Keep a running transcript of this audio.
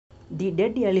The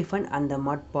Dead Elephant and the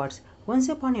Mud Pots. Once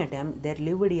upon a time there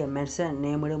lived a merchant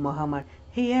named Muhammad.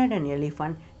 He had an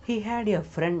elephant. He had a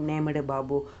friend named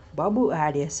Babu. Babu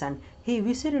had a son. He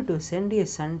wished to send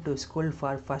his son to school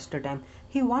for first time.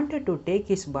 He wanted to take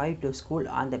his boy to school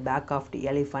on the back of the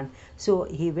elephant. So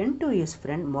he went to his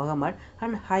friend Muhammad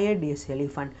and hired his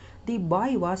elephant. The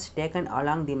boy was taken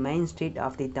along the main street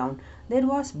of the town. There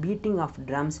was beating of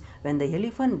drums. When the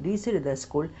elephant reached the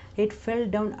school, it fell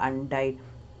down and died.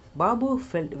 Babu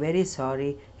felt very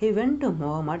sorry. He went to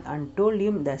Muhammad and told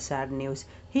him the sad news.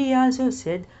 He also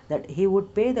said that he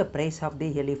would pay the price of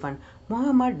the elephant.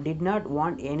 Muhammad did not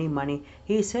want any money.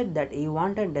 He said that he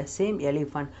wanted the same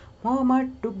elephant.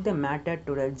 Muhammad took the matter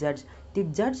to the judge. The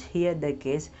judge heard the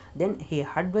case. Then he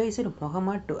advised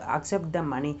Muhammad to accept the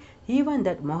money, even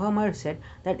that Muhammad said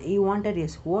that he wanted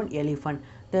his own elephant.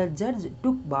 The judge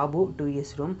took Babu to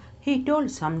his room. He told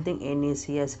something in his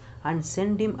ears and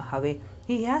sent him away.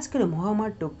 He asked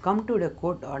Muhammad to come to the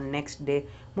court on next day.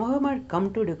 Muhammad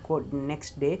come to the court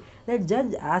next day. The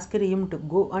judge asked him to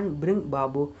go and bring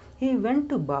Babu. He went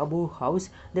to Babu's house.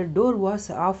 The door was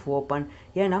half open.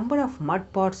 A number of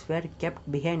mud pots were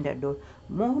kept behind the door.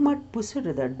 Muhammad pushed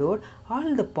the door.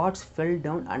 All the pots fell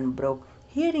down and broke.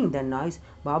 Hearing the noise,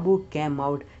 Babu came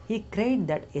out. He cried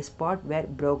that his pots were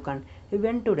broken. He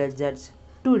went to the judge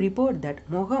to report that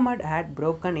Muhammad had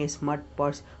broken his mud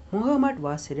pots. Muhammad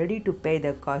was ready to pay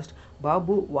the cost.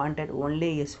 Babu wanted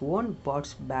only his own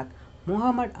pots back.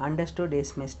 Muhammad understood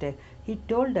his mistake. He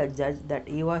told the judge that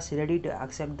he was ready to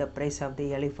accept the price of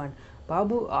the elephant.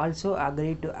 Babu also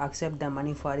agreed to accept the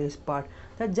money for his pot.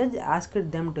 The judge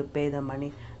asked them to pay the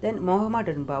money. Then Muhammad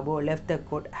and Babu left the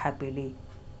court happily.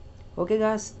 Okay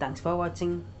guys, thanks for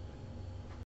watching.